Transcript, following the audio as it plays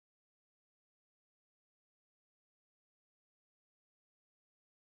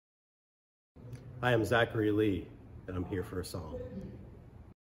I am Zachary Lee, and I'm here for a song.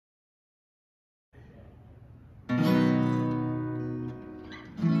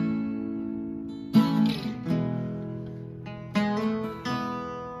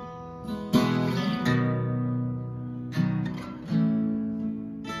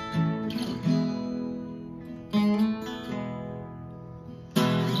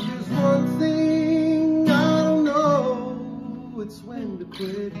 There's one thing I don't know, it's when to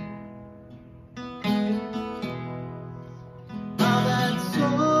quit. I've had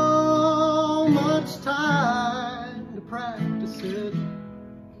so much time to practice it.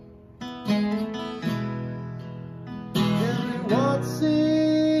 Every once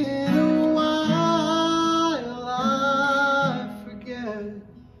in a while I forget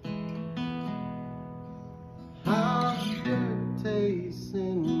how it tastes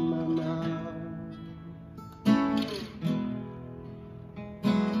in my mouth.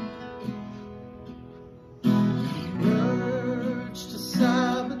 Urge to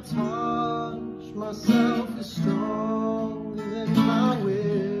sabotage myself is stronger than my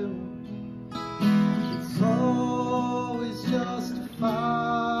will. It's always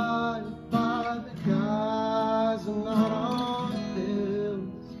justified by the guys I'm not on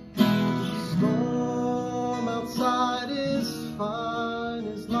pills. The storm outside is fine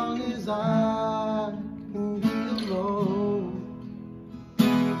as long as I can be alone.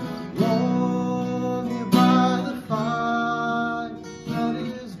 Warm you by the fire that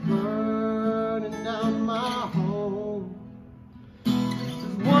is burning down my home.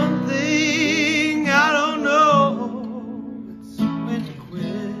 There's one thing I don't know, it's when to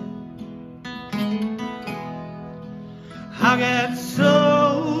quit. I got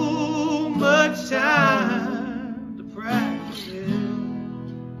so much time to practice it.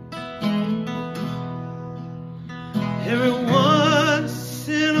 Every once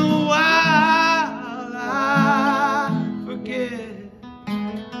in a while I forget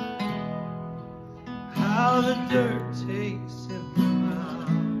how the dirt tastes in my mouth.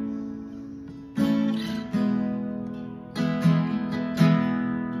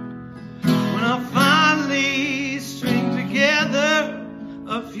 When I finally string together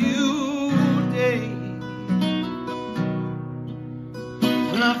a few days,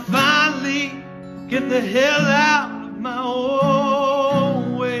 when I finally get the hell out of my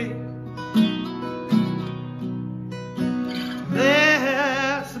own way,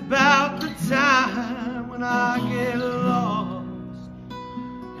 that's about the time when I get lost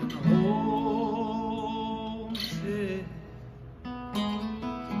in the homestead.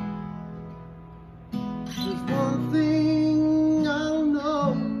 There's one thing I don't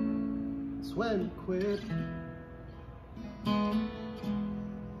know, it's when to quit.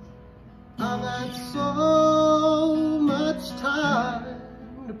 I've had so much time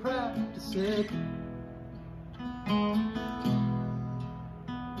to practice it.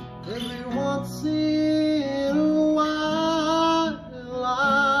 Every once in a while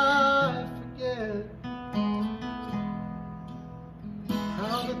I forget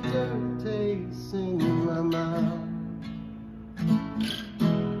how the dirt tastes in my mouth.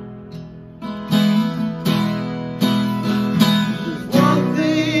 There's one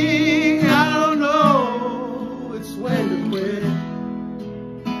thing I don't know, it's when to quit.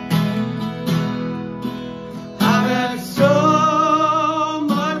 I've had so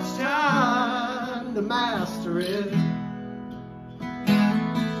much time to master it.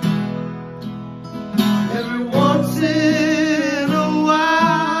 Every once in a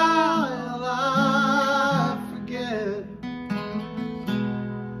while I forget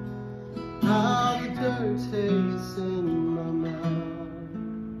how the dirt tastes in my mouth.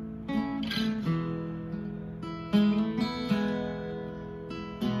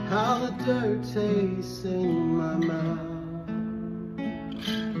 How the dirt tastes in my mouth.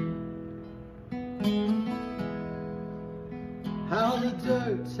 How the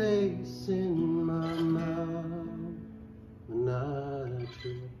dirt tastes in my mouth when I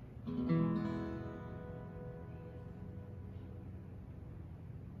trip.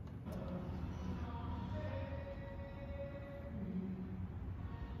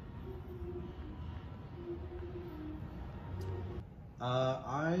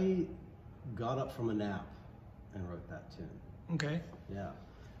 I got up from a nap and wrote that tune. Okay. Yeah,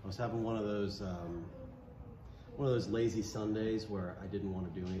 I was having one of those lazy Sundays where I didn't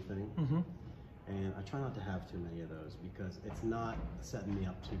want to do anything. Mm-hmm. And I try not to have too many of those because it's not setting me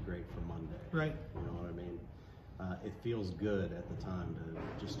up too great for Monday. Right. You know what I mean? It feels good at the time to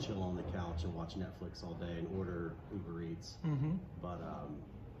just chill on the couch and watch Netflix all day and order Uber Eats. Mm-hmm. But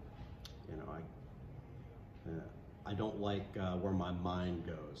you know, I I don't like where my mind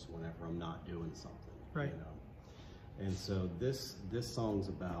goes whenever I'm not doing something. Right. You know? And so this song's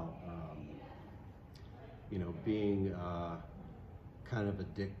about you know, being kind of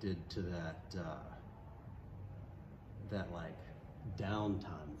addicted to that like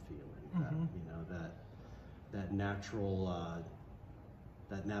downtime feeling, that, you know, that natural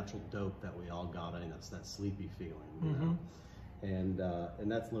dope that we all got in us, that sleepy feeling, you know?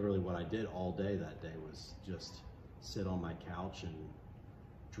 And that's literally what I did all day that day, was just sit on my couch and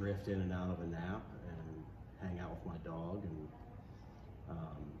drift in and out of a nap and hang out with my dog. And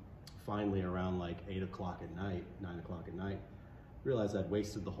finally around like 8 o'clock at night, 9 o'clock at night, realized I'd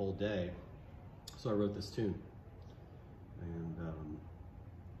wasted the whole day. So I wrote this tune. And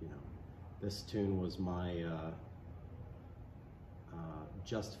you know, this tune was my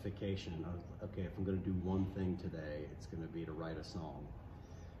justification. I was, okay, if I'm going to do one thing today, it's going to be to write a song.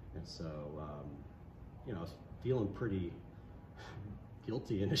 And so, you know, I was feeling pretty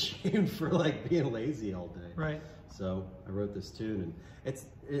guilty and ashamed for like being lazy all day. Right. So I wrote this tune, and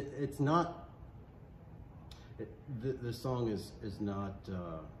it's not. The song is not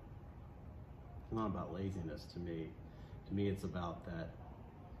about laziness to me. To me, it's about that.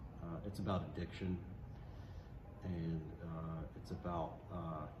 It's about addiction, and it's about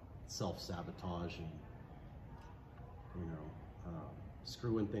self-sabotage and, you know,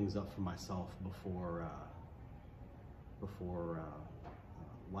 screwing things up for myself before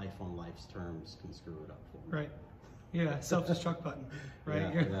life on life's terms can screw it up for me. Right. Yeah, self-destruct button, right?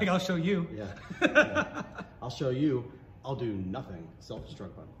 Yeah, You're yeah. like, I'll show you. Yeah. Yeah. I'll show you. I'll do nothing.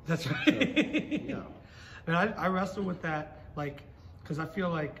 Self-destruct button. That's right. So, yeah. And I wrestle with that, like, because I feel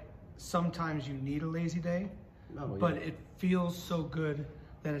like sometimes you need a lazy day, but it feels so good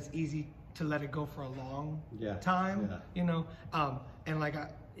that it's easy to let it go for a long time, you know? And like,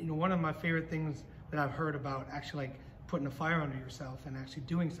 you know, one of my favorite things that I've heard about actually like putting a fire under yourself and actually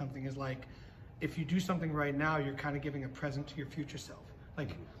doing something is like, if you do something right now, you're kind of giving a present to your future self.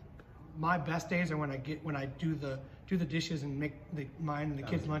 Like, my best days are when I do the dishes and make mine and the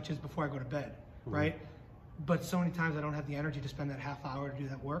kids' lunches before I go to bed, right? But so many times I don't have the energy to spend that half hour to do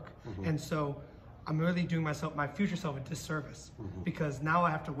that work. And so I'm really doing my future self a disservice, because now I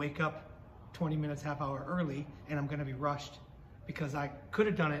have to wake up 20 minutes, half hour early, and I'm gonna be rushed because I could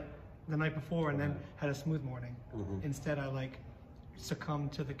have done it the night before and then had a smooth morning. Instead, I like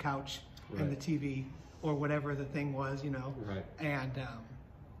succumbed to the couch and the TV or whatever the thing was, you know.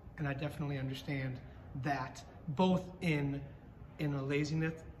 And I definitely understand that, both in a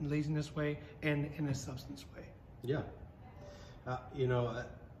laziness way and in a substance way. Yeah. You know,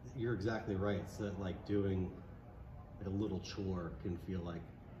 you're exactly right. It's that like doing a little chore can feel like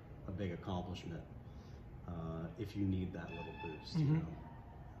a big accomplishment if you need that little boost. You know?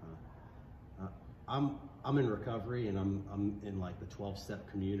 I'm in recovery, and I'm in like the 12-step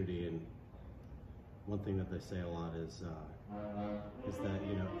community, and one thing that they say a lot is that,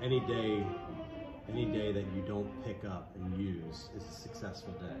 you know, any day that you don't pick up and use is a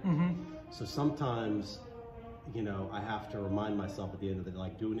successful day. So sometimes, you know, I have to remind myself at the end of the day,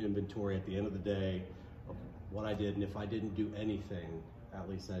 like do an inventory at the end of the day of what I did, and if I didn't do anything, at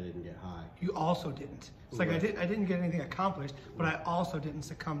least I didn't get high. You also didn't. It's like I didn't get anything accomplished, but I also didn't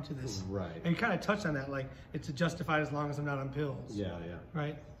succumb to this. Right. And you kind of touched on that, like it's justified as long as I'm not on pills. Yeah.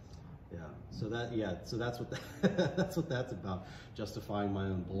 Right. Yeah. So that's what that's what that's about. Justifying my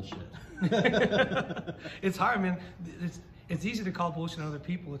own bullshit. It's hard, man. It's easy to call bullshit on other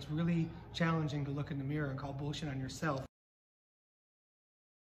people. It's really challenging to look in the mirror and call bullshit on yourself.